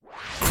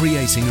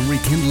Creating and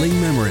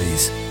rekindling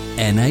memories.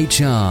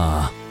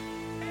 NHR.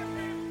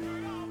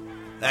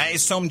 That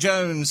is Tom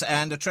Jones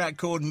and a track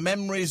called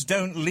Memories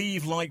Don't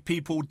Leave Like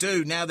People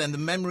Do. Now then, The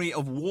Memory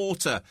of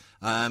Water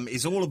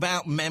is all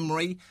about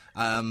memory,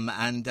 and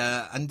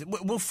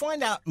we'll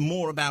find out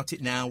more about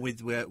it now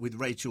with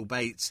Rachel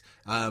Bates,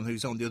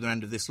 who's on the other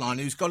end of this line,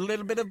 who's got a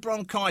little bit of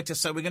bronchitis,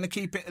 so we're going to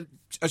keep it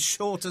as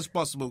short as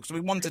possible because we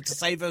wanted to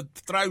save her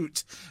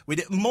throat.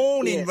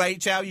 Morning,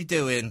 Rach, how you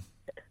doing?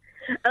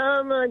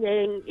 Oh,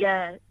 morning.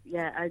 Yeah,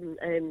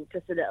 I'm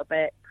just a little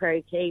bit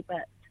croaky,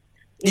 but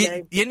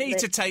you need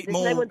to take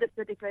more. No one's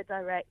study for a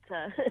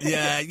director.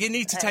 Yeah, you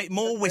need to take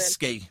more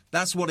whiskey.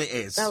 That's what it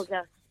is. Oh,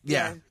 gosh.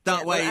 Yeah,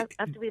 that way. Well,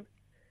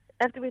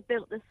 after we've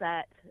built the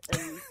set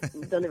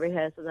and done the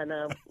rehearsal, then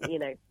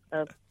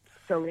I'll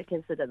strongly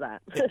consider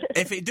that.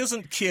 If it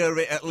doesn't cure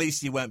it, at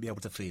least you won't be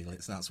able to feel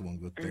it. So that's one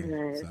good thing.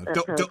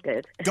 That sounds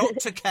good.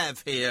 Dr.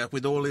 Kev here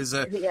with all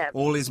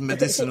his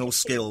medicinal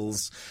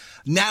skills.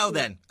 Now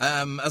then,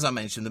 as I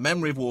mentioned, The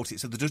Memory of Water.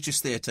 It's at the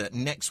Duchess Theatre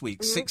next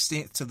week,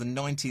 16th to the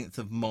 19th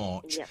of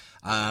March.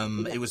 Yeah.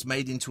 It was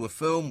made into a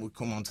film. We'll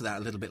come on to that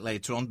a little bit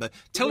later on. But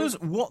tell us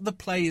what the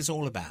play is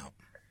all about.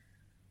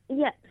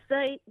 Yeah,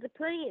 so the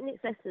play in its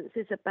essence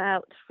is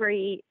about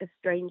three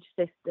estranged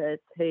sisters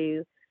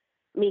who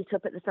meet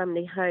up at the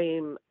family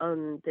home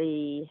on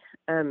the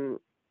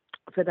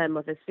for their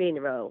mother's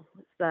funeral.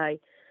 So,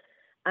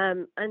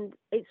 and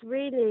it's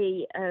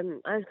really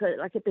I call it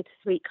like a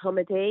bittersweet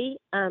comedy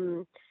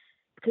because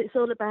it's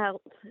all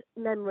about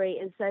memory,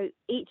 and so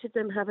each of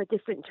them have a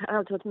different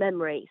childhood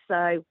memory.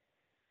 So,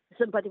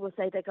 somebody will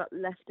say they got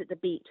left at the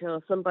beach,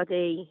 or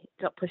somebody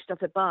got pushed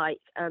off a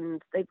bike,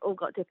 and they've all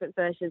got different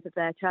versions of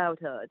their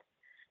childhood.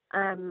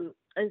 And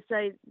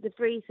so the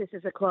three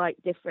sisters are quite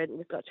different.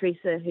 We've got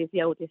Teresa, who's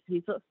the oldest,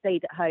 who sort of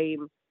stayed at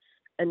home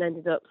and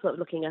ended up sort of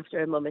looking after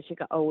her mum as she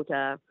got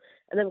older.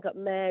 And then we've got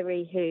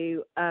Mary,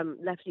 who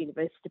left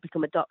university to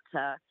become a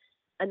doctor.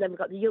 And then we've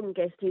got the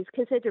youngest, who's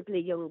considerably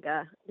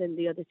younger than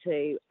the other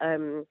two,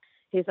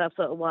 who's our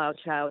sort of wild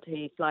child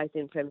who flies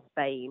in from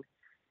Spain.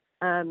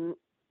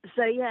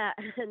 So, yeah,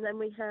 and then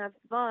we have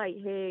Vi,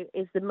 who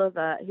is the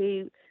mother,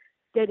 who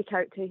the only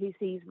character who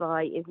sees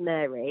Vi is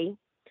Mary.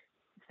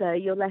 So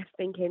you're left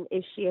thinking,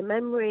 is she a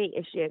memory?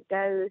 Is she a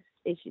ghost?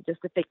 Is she just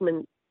a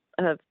figment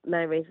of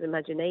Mary's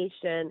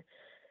imagination?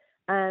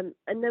 And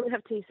then we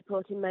have two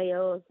supporting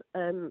males,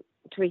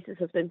 Teresa's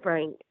husband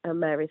Frank and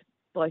Mary's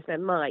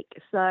boyfriend Mike.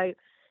 So,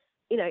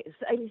 it's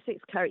only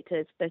 6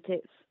 characters, but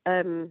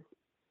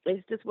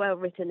it's just well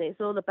written.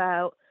 It's all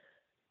about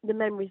the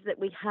memories that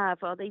we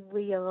have. Are they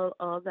real?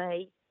 Are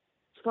they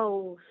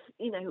false?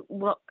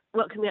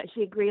 What can we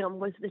actually agree on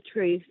was the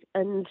truth?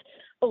 And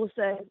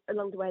also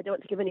along the way, I don't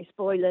want to give any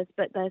spoilers,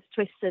 but there's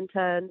twists and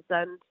turns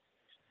and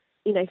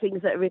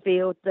things that are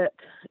revealed that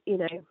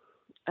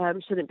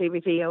shouldn't be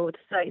revealed.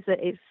 So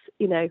it's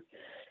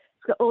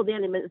got all the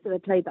elements of a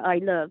play that I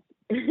love,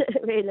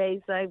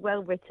 really. So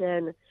well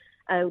written,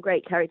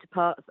 great character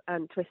parts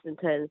and twists and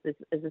turns as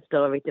the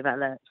story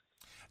develops.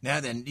 Now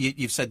then,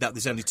 you've said that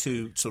there's only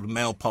 2 sort of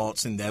male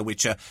parts in there,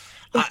 which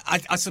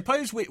I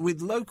suppose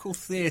with local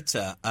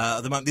theatre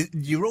at the moment,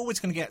 you're always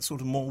going to get sort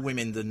of more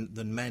women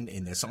than men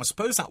in there. So I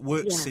suppose that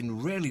works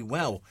in really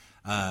well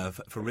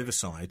for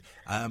Riverside.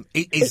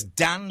 Is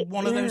Dan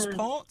one of those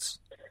parts?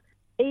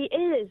 He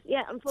is,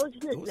 yeah.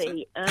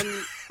 Unfortunately,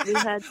 we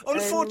had.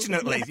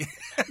 Unfortunately,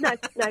 no.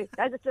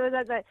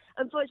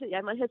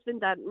 Unfortunately, my husband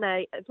Dan.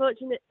 No,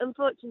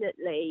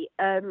 unfortunately,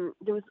 there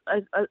was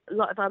a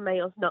lot of our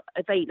males not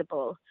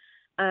available,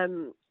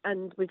 and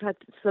we've had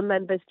some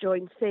members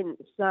join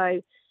since.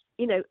 So,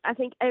 I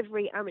think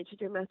every amateur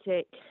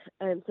dramatic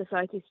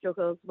society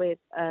struggles with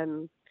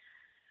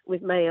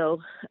male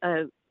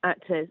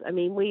actors. I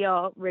mean, we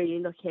are really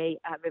lucky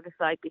at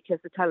Riverside because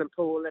the talent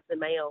pool of the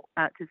male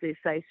actors is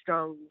so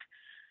strong,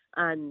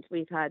 and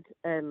we've had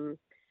 3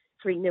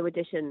 new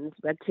additions.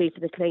 We had 2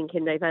 for the Clink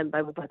in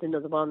November. We've had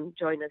another one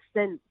join us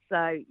since.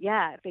 So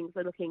yeah, things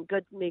are looking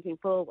good moving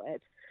forward.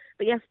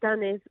 But yes,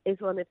 Dan is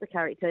one of the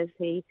characters.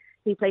 He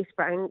plays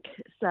Frank,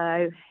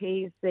 so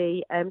he's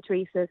the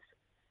Teresa's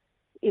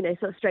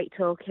sort of straight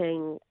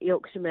talking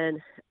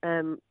Yorkshireman,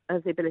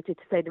 has the ability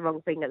to say the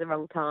wrong thing at the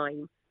wrong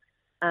time.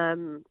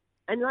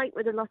 And like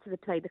with a lot of the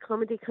play, the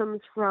comedy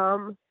comes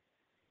from,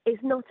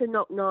 it's not a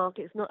knock-knock,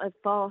 it's not a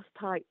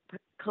farce-type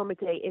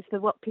comedy, it's for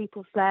what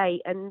people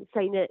say and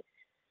saying it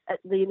at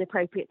the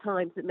inappropriate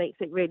times that makes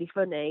it really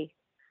funny.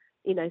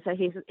 So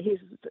he's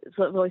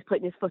sort of always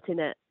putting his foot in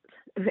it,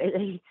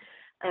 really,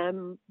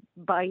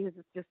 by his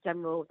just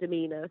general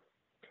demeanour.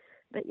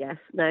 But yes,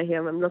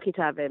 I'm lucky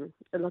to have him.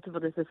 A lot of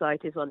other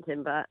societies want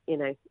him, but, he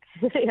has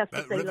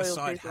to stay loyal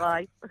to his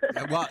wife.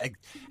 Well,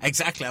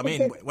 exactly. I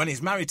mean, when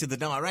he's married to the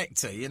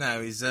director,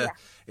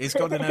 he's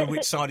got to know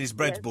which side his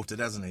bread's buttered,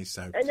 hasn't he?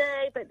 So. I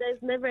know, but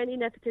there's never any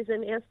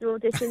nepotism. He has to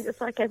audition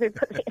just like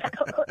everybody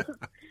else.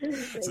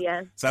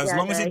 So as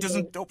long as it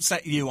doesn't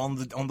upset you on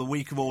the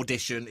week of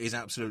audition, he's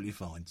absolutely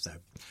fine. So.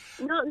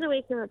 Not on the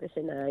week of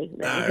audition, no.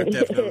 No,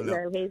 definitely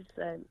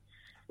not.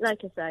 No,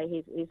 like I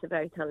say, he's a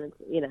very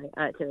talented,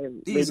 actor.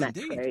 He We is met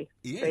indeed.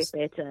 He through is.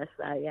 theatre,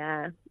 so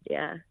yeah.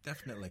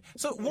 Definitely.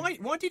 So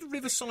why did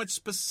Riverside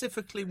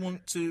specifically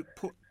want to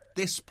put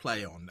this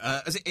play on?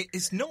 As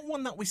it's not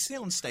one that we see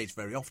on stage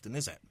very often,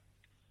 is it?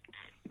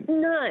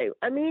 No,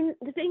 I mean,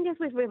 the thing is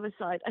with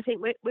Riverside, I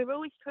think we're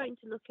always trying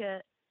to look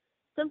at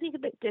something a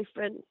bit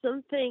different,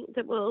 something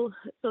that will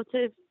sort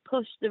of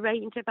push the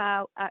range of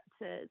our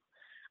actors.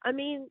 I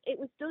mean, it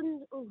was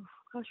done,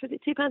 was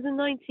it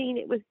 2019?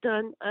 It was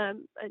done at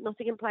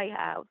Nottingham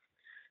Playhouse.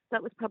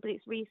 That was probably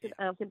its recent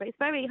outing, but it's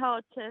very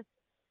hard to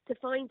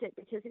find it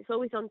because it's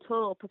always on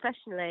tour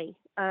professionally.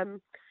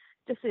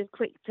 Just a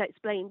quick to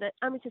explain that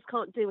amateurs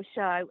can't do a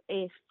show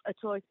if a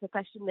tour is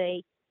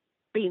professionally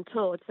being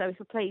toured. So if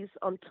a play's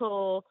on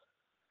tour,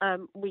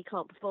 we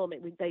can't perform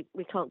it.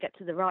 We can't get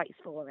to the rights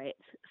for it.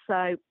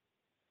 So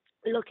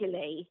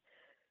luckily,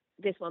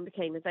 this one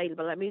became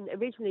available. I mean,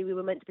 originally we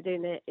were meant to be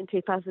doing it in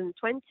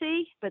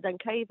 2020, but then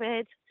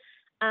COVID.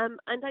 And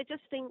I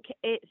just think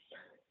it's,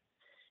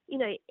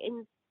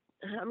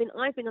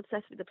 I've been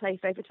obsessed with the play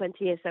for over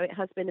 20 years, so it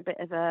has been a bit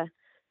of a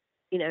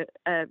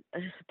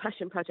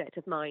passion project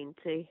of mine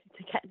to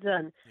get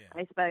done,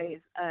 I suppose.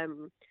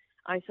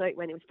 I saw it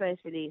when it was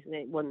first released and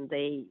it won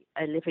the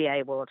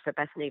Olivier Award for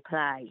Best New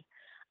Play.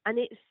 And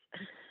it's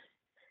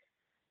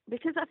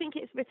because I think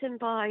it's written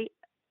by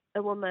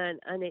a woman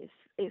and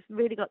it's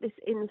really got this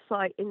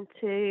insight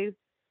into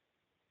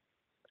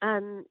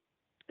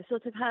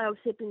sort of how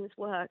siblings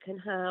work and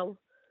how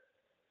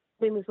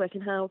women's work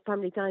and how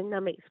family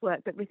dynamics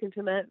work, but written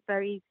from a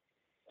very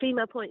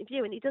female point of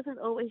view. And it doesn't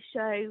always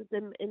show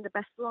them in the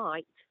best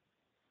light.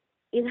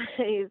 So,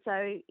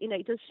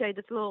 it does show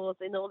the flaws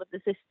in all of the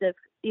sisters,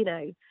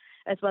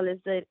 as well as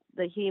the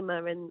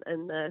humour and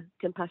the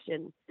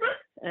compassion.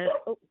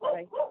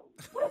 Sorry.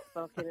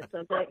 Barking at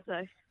something,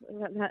 so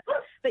like that.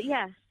 But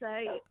yeah, so,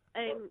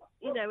 and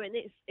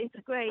it's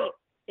a great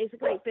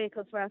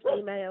vehicle for our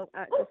female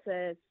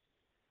actresses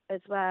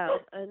as well.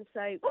 And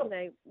so,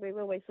 we're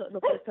always sort of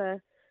looking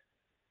for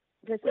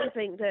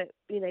something that,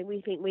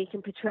 we think we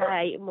can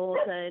portray more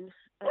than,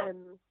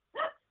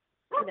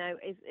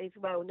 is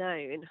well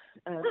known,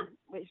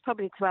 which is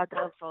probably to our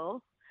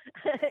downfall.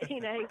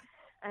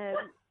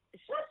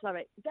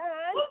 Sorry,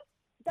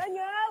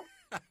 Daniel.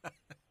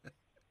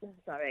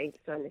 Sorry,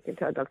 trying to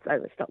control dogs.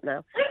 Stop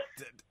now.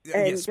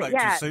 You spoke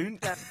too soon.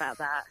 Sorry about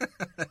that.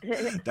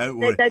 Don't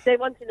worry. They're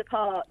wanting a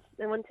part.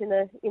 They're wanting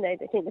they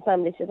think the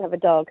family should have a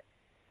dog.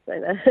 So,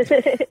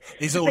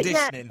 He's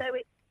auditioning.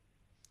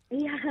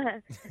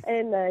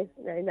 No,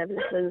 never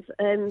listens.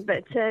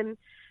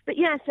 But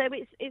yeah, so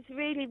it's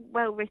really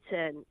well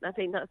written. I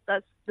think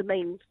that's the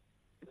main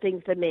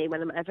thing for me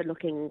when I'm ever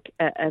looking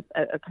at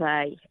a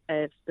play,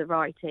 of the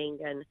writing.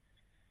 And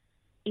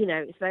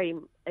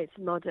it's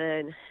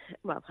modern.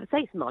 Well, I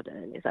say it's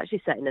modern. It's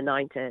actually set in the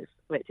 90s,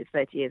 which is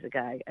 30 years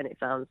ago, and it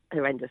sounds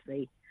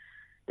horrendously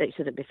that it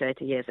shouldn't be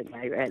 30 years ago,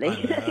 really.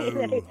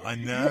 I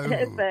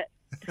know. But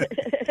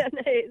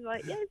it's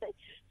like, it's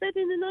set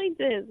in the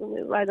 90s, and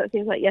it's like, that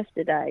seems like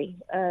yesterday.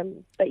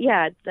 But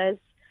yeah, there's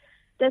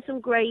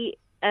some great,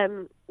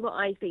 what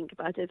I think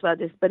about it as well,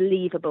 there's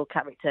believable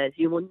characters.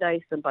 You will know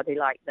somebody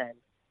like them.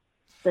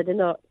 So they're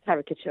not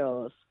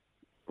caricatures.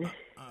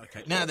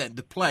 Okay. Now then,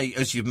 the play,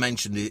 as you've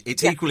mentioned,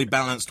 it's equally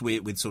balanced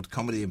with sort of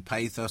comedy and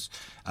pathos.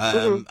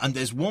 And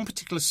there's one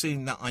particular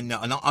scene that I know,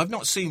 and I've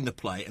not seen the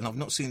play and I've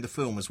not seen the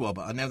film as well,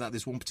 but I know that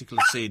there's one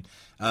particular scene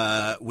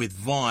with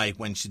Vi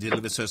when she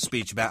delivers her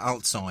speech about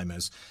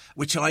Alzheimer's,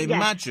 which I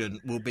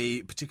imagine will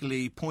be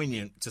particularly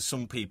poignant to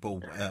some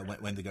people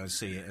when they go and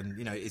see it. And,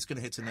 it's going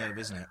to hit a nerve,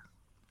 isn't it?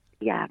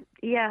 Yeah.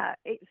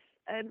 It's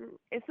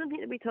something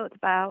that we talked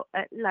about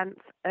at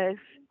length of.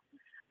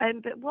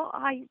 But what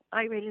I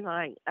really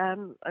like,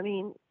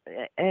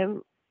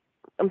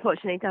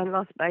 unfortunately, Dan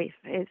lost both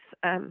his,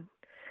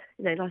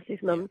 lost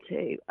his mum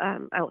to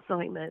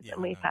Alzheimer's,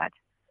 and we've had,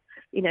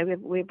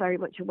 we're very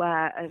much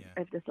aware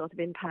of the sort of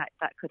impact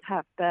that could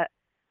have. But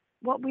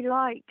what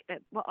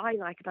I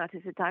like about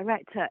it as a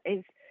director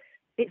is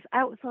it's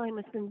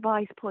Alzheimer's from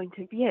Vi's point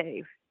of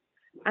view,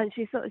 and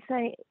she's sort of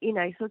saying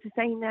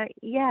that,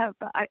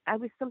 but I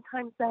was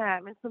sometimes there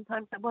and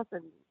sometimes I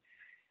wasn't.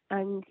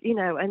 And,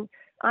 and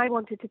I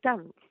wanted to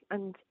dance,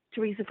 and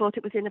Teresa thought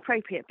it was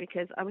inappropriate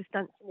because I was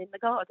dancing in the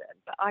garden,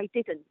 but I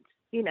didn't.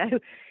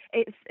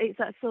 It's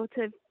that sort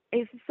of,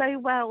 it's so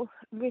well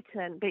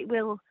written, but it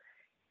will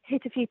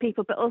hit a few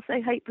people, but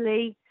also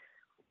hopefully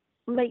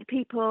make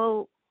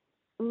people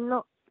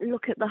not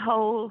look at the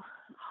whole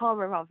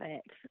horror of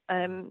it.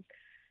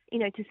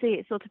 To see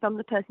it sort of from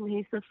the person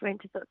who's suffering,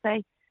 to sort of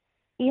say,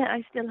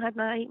 I still have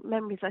my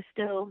memories. I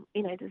still,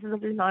 there's a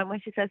lovely line where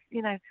she says,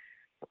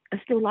 I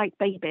still like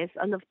babies.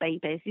 I love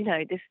babies.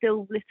 There's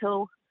still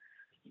little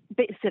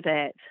bits of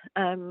it.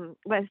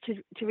 Whereas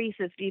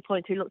Teresa's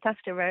viewpoint, who looked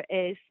after her,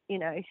 is,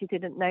 she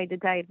didn't know the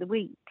day of the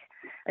week,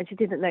 and she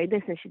didn't know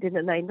this, and she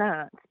didn't know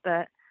that.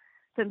 But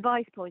from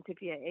Vi's point of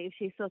view,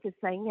 she's sort of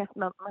saying, yes,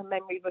 my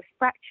memory was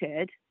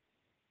fractured,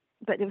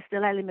 but there were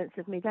still elements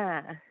of me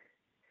there.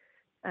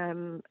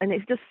 And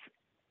it's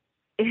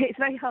it's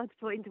very hard to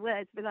put into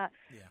words for that.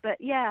 Yeah. But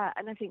yeah,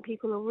 and I think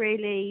people will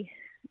really,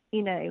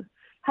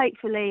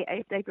 hopefully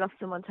if they've lost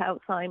someone to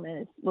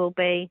Alzheimer's,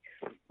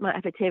 might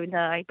have a tear in the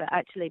eye, but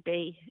actually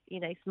be,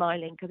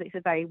 smiling, because it's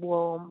a very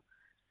warm,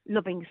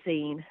 loving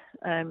scene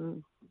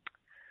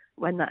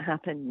when that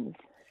happens.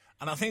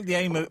 And I think the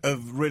aim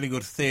of really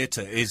good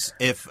theatre is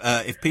if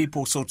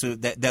people sort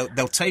of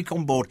they'll take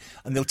on board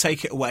and they'll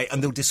take it away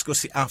and they'll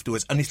discuss it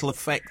afterwards, and it'll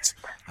affect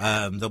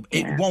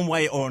it one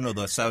way or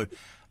another. So,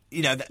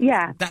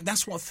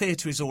 that's what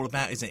theatre is all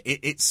about, isn't it?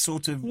 It's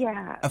sort of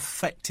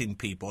affecting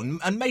people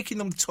and making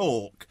them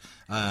talk.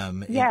 In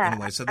a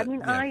way. So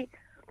that,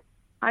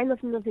 I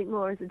love nothing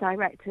more as a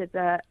director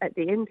that at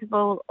the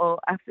interval or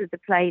after the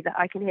play that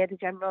I can hear the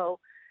general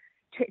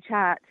chit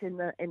chat in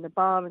the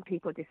bar and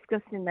people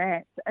discussing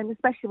it, and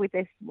especially with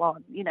this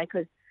one,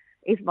 because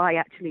is Vi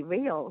actually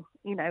real?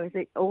 Is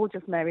it all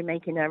just Mary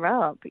making her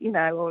up?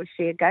 Or is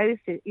she a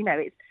ghost?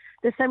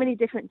 There's so many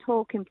different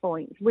talking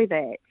points with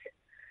it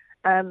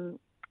on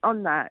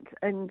that,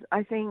 and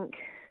I think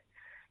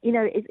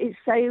it's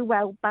so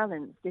well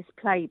balanced, this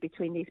play,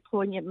 between these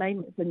poignant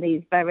moments and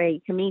these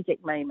very comedic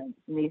moments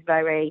and these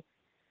very,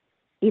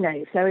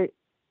 so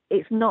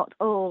it's not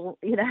all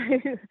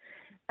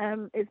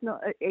it's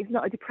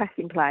not a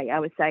depressing play, I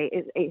would say.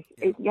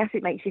 Yes,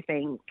 it makes you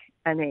think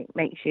and it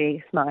makes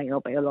you smile,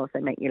 but it'll also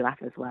make you laugh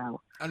as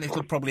well. And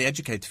it'll probably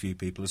educate a few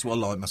people as well,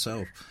 like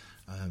myself.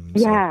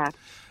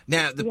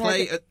 Now, the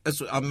play,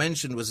 as I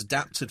mentioned, was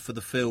adapted for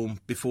the film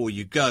Before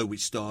You Go,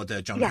 which starred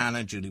John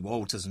Hannah, Julie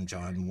Walters and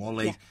Joanne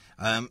Whalley.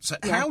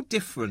 How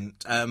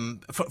different,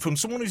 from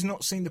someone who's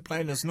not seen the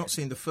play and has not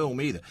seen the film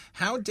either,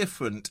 how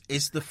different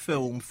is the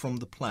film from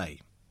the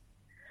play?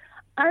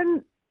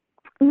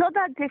 Not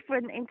that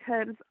different in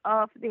terms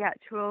of the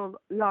actual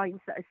lines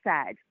that are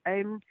said.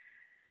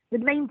 The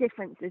main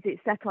difference is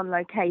it's set on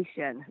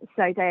location.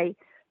 So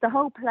the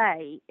whole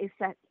play is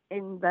set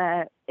in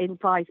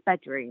Vi's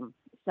bedroom.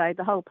 So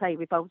the whole play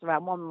revolves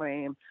around one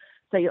room.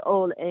 So you're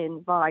all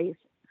in Vi's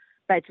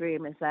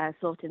bedroom as they're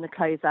sorting the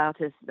clothes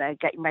out, as they're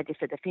getting ready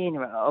for the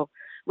funeral,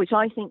 which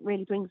I think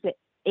really brings it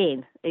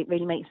in. It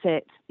really makes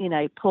it,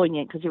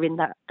 poignant, because you're in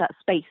that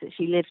space that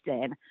she lived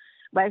in.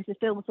 Whereas the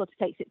film sort of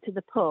takes it to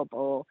the pub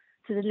or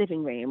to the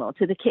living room or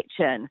to the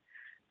kitchen.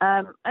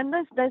 And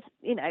there's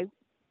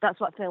that's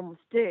what films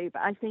do.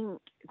 But I think,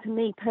 to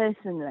me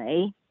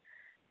personally,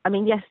 I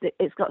mean, yes,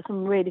 it's got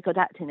some really good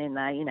acting in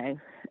there,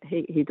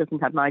 who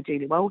doesn't have my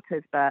Julie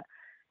Walters, but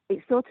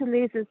it sort of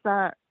loses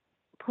that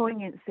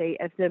poignancy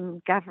of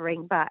them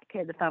gathering back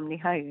at the family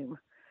home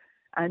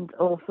and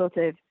all sort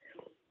of,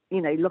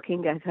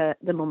 looking at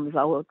the mum's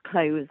old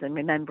clothes and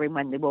remembering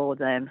when they wore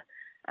them.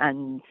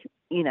 And,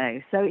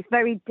 so it's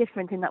very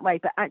different in that way.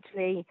 But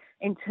actually,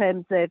 in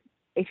terms of,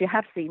 if you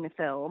have seen the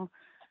film,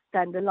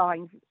 then the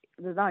lines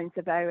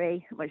are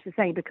very much the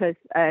same, because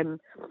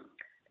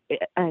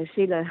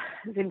Sheila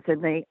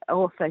Simpson, the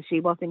author, she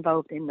was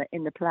involved in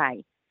the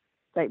play.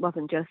 So it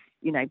wasn't just,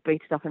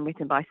 breathed off and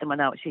written by someone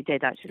else. She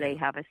did actually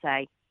have a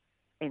say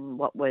in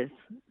what was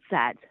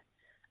said.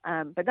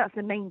 But that's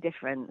the main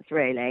difference,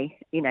 really.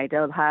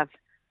 They'll have,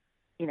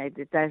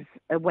 there's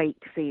a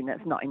wake scene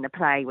that's not in the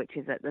play, which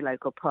is at the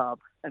local pub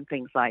and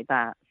things like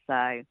that.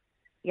 So,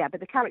 yeah,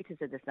 but the characters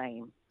are the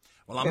same.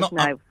 Well,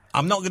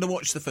 I'm not going to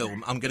watch the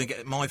film. I'm going to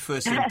get my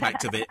first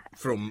impact of it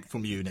from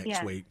you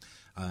next week.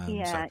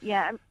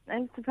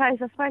 I'm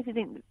surprised. I suppose I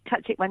didn't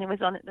catch it when it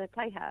was on at the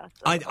Playhouse.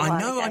 I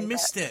know, I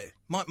missed it.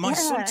 My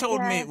son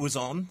told me it was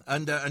on,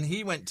 and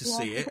he went to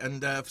see it,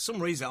 and for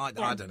some reason, I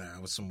don't know, I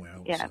was somewhere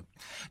else. Yeah. So.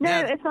 No, Now,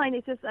 it's fine.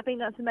 It's just, I think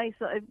that's the most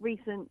sort of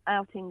recent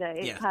outing that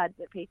it's had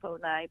that people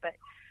know.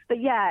 But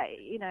yeah,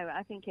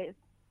 I think it's,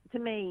 to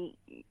me,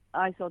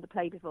 I saw the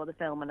play before the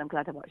film, and I'm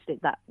glad I watched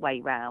it that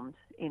way round,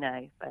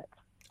 But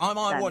I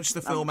might watch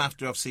the film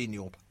after I've seen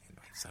your play.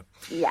 So,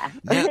 yeah,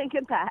 now,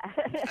 compare.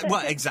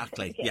 Well,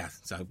 exactly, yeah.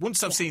 So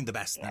once I've seen the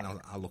best, then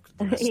I'll look at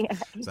the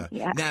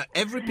rest. Now,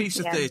 every piece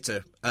of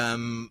theatre,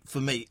 for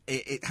me,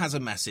 it has a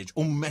message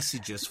or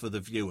messages for the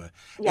viewer.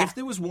 Yeah. If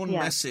there was one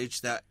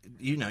message that,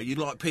 you'd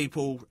like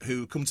people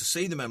who come to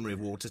see The Memory of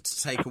Water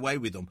to take away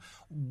with them,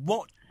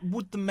 what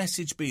would the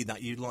message be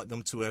that you'd like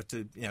them to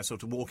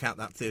sort of walk out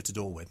that theatre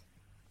door with?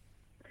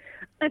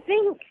 I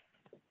think,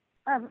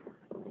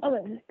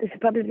 this is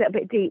probably a little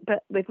bit deep,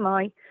 but with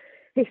my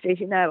history, as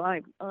you know,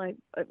 I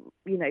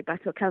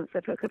battled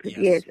cancer for a couple of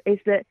years, is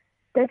that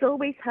there's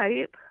always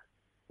hope,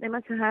 no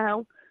matter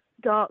how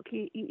dark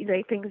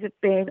things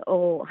have been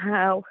or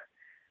how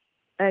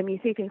you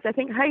see things. I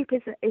think hope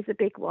is a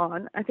big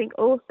one. I think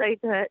also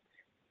that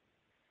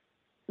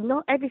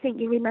not everything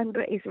you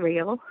remember is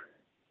real.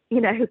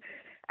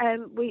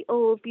 We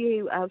all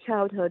view our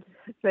childhood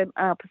from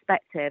our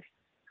perspective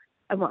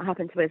and what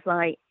happened to us.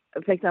 Like,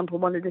 for example,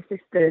 one of the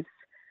sisters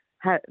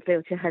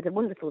feels she had a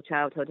wonderful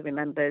childhood and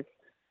remembers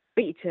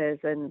beaches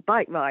and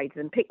bike rides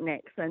and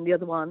picnics, and the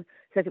other one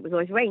says it was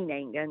always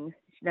raining and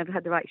she never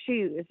had the right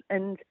shoes.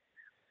 And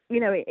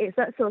it's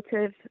that sort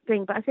of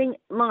thing. But I think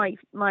my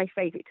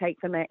favourite take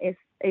from it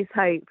is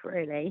hope,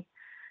 really,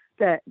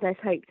 that there's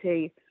hope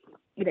to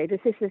the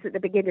sisters at the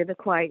beginning are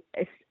quite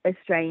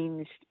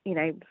estranged.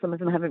 Some of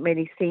them haven't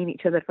really seen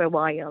each other for a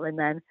while, and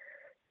then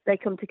they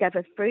come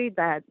together through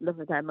their love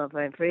of their mother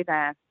and through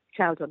their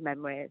childhood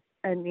memories,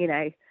 and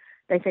they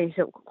finish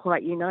up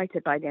quite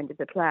united by the end of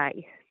the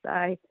play.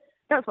 So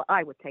that's what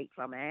I would take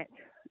from it.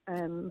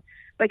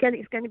 But again,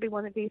 it's going to be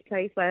one of these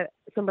plays where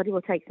somebody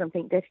will take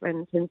something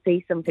different and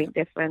see something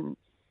different.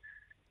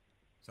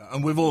 So,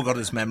 and we've all got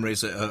his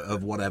memories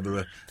of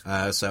whatever,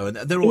 so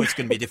they're always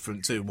going to be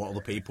different to what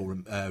other people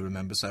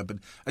remember. So, but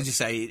as you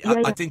say,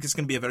 I think it's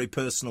going to be a very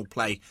personal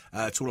play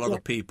to a lot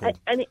of people.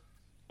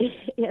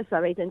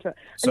 Sorry to interrupt.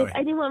 Sorry. And if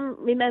anyone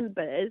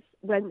remembers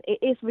when it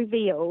is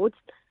revealed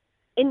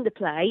in the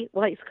play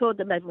why it's called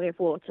The Memory of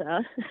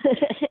Water,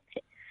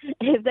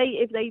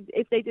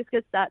 if they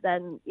discuss that,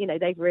 then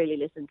they've really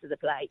listened to the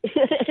play. So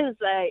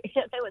I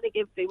don't want to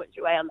give too much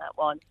away on that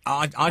one.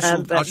 I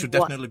should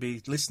definitely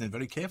be listening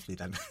very carefully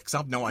then, because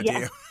I've no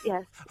idea.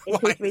 Yes,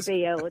 it is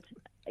revealed.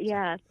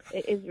 Yeah,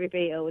 it is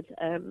revealed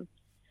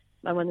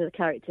by one of the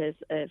characters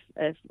of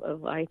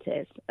why it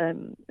is.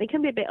 It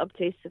can be a bit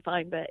obtuse to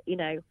find, but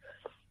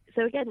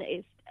so again,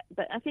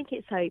 but I think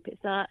it's hope.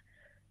 It's that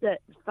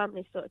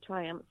family sort of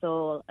triumphs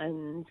all,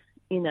 and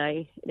at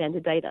the end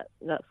of the day,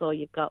 that's all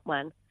you've got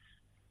when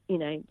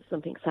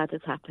something sad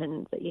has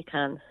happened, that you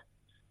can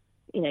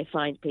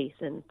find peace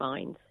and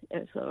find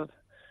sort of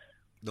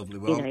lovely.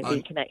 Well,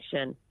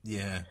 reconnection.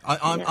 Yeah,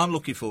 I'm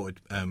looking forward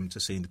to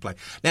seeing the play.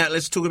 Now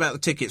let's talk about the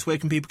tickets. Where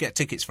can people get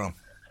tickets from?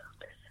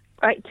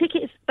 Right,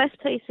 tickets, best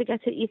place to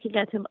get it, you can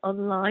get them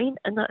online,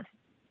 and that's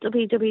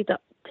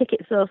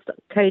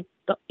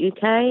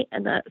www.ticketsource.co.uk,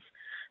 and that's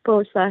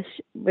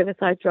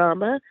 /Riverside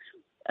Drama,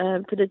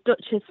 for the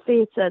Duchess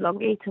Theatre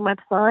along Eaton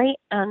website.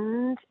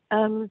 And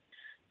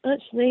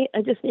actually,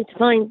 I just need to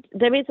find,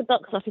 there is a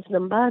box office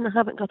number, and I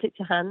haven't got it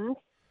to hand.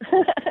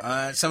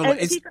 So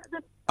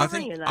I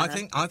think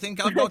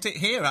I've got it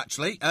here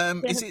actually.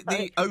 Is it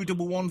the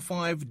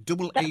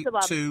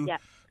 0115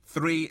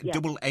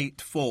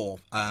 388384?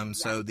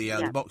 So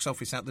the box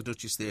office at the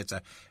Duchess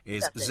Theatre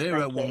is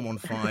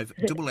 0115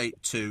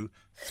 882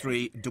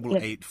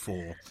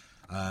 3884.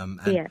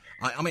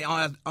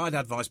 I'd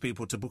advise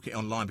people to book it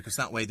online, because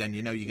that way then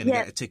you're going to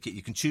get a ticket.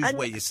 You can choose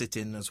where you sit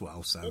in as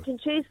well. So you can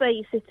choose where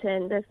you sit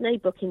in. There's no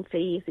booking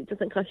fees. It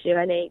doesn't cost you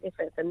any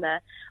different from there.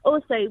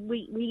 Also,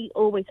 we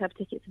always have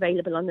tickets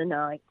available on the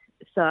night.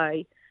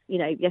 So,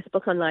 yes,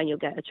 book online, you'll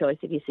get a choice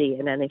if you see it.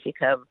 And then if you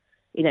come,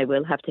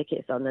 we'll have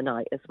tickets on the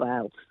night as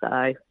well.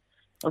 So,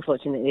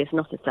 unfortunately, it's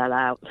not a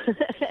sellout.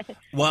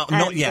 Well,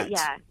 not yet.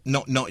 Yeah.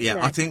 Not yet.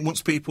 No. I think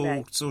once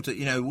people sort of,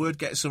 word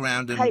gets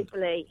around, and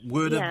hopefully,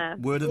 word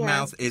of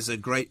mouth is a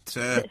great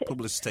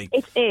publicity.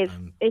 It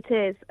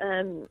is.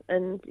 And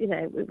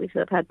we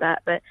sort of had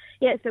that. But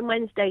yeah, it's from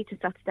Wednesday to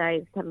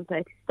Saturday,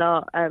 7:30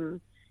 start.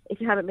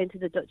 If you haven't been to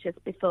the Duchess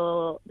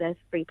before, there's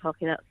free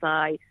parking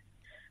outside,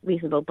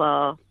 reasonable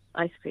bar,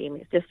 ice cream.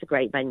 It's just a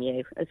great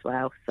venue as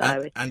well.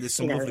 So and there's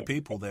some lovely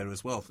people there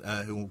as well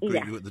who will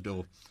greet you at the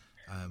door.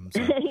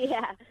 So.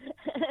 Yeah.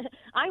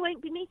 I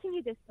won't be meeting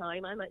you this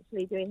time. I'm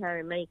actually doing hair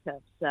and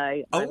makeup,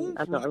 so I'm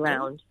not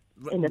around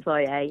in the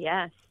foyer.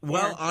 Yes.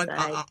 Well,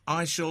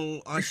 I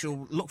shall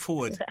look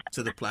forward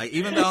to the play,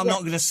 even though I'm not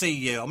going to see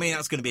you. I mean,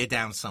 that's going to be a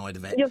downside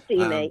of it. You'll see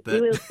me.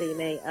 You will see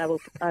me. I will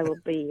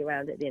be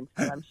around at the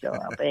interval. I'm sure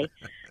I'll be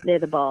near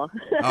the bar.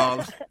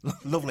 Oh,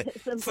 lovely.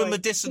 For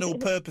medicinal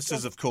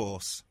purposes, of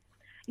course.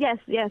 Yes,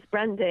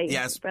 brandy.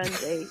 Yes.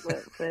 Brandy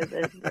for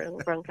the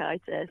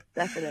bronchitis,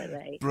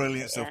 definitely.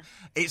 Brilliant stuff.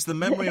 It's The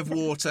Memory of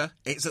Water.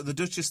 It's at the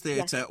Duchess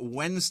Theatre,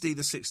 Wednesday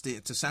the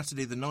 16th to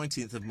Saturday the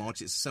 19th of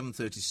March. It's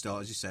 7:30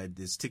 start, as you said.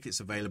 There's tickets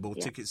available.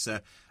 Yeah. Tickets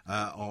are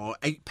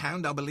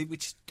 £8, I believe,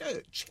 which is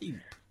dirt cheap.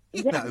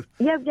 You know.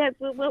 Yeah.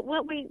 Well,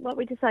 what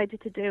we decided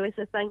to do is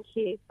a thank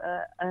you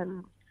for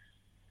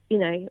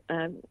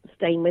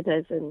staying with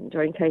us, and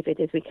during COVID,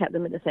 is we kept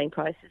them at the same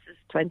prices as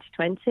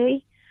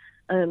 2020.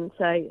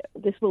 So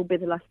this will be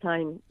the last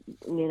time,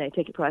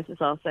 ticket prices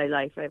are so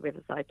low for a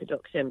Riverside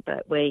production,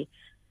 but we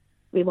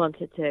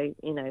wanted to,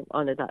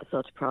 honour that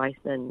sort of price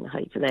and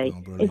hopefully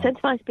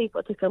incentivise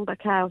people to come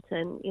back out.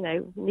 And,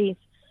 these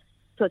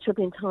sort of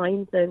troubling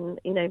times and,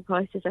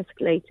 prices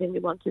escalating, we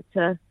wanted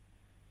to,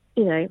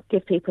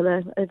 give people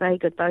a very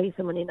good value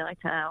for money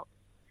night out.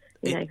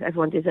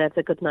 Everyone deserves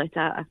a good night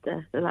out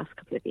after the last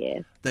couple of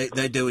years.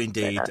 They do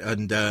indeed,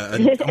 and I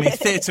mean,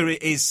 theatre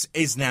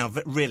is now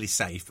really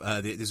safe.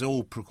 There's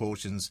all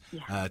precautions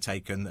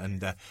taken,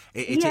 and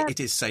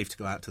it is safe to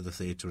go out to the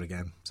theatre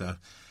again. So,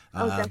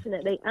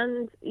 definitely.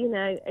 And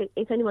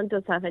if anyone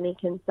does have any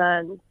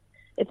concerns,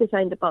 if they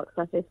find the box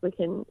office, we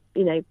can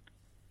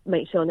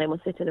make sure no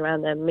one's sitting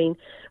around them. I mean,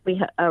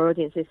 our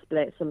audience is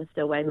split. Some are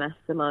still wearing masks,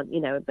 some aren't.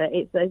 But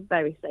it's a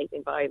very safe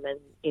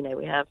environment.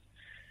 We have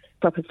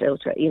proper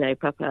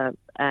proper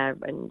air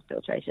and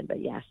filtration.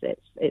 But yes,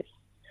 it's.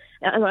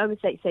 I would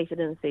say it's safer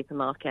than the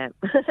supermarket.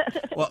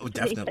 Well,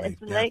 definitely.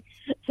 Yeah.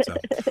 So,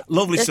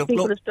 lovely stuff.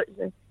 Look,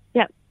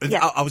 yeah.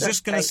 I was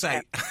just going to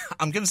say,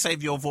 I'm going to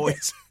save your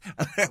voice.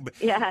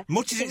 Yeah.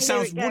 Much as it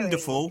sounds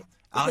wonderful,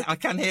 I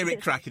can hear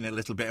it cracking a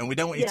little bit, and we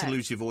don't want you to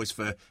lose your voice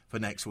for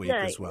next week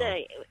as well. No,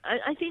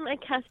 I think my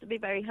cast will be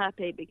very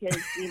happy because,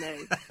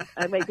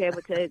 I won't be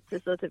able to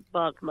sort of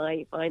bark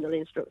my final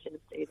instructions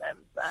to them.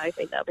 So I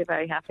think they'll be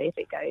very happy if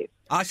it goes.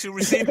 I shall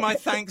receive my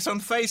thanks on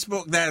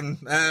Facebook then.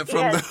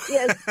 Yes.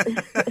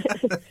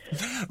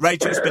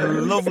 Rachel, it's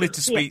been lovely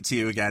to speak to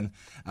you again.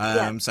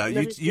 So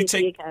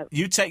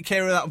you take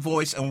care of that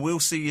voice, and we'll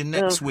see you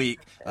next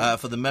week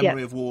for the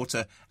Memory of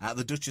Water at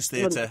the Duchess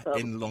Theatre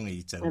in Long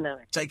Eaton.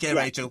 Take care,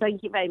 Rachel.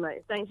 Thank you very much.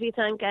 Thanks for your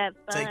time, Kev.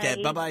 Bye. Take care.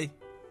 Bye-bye.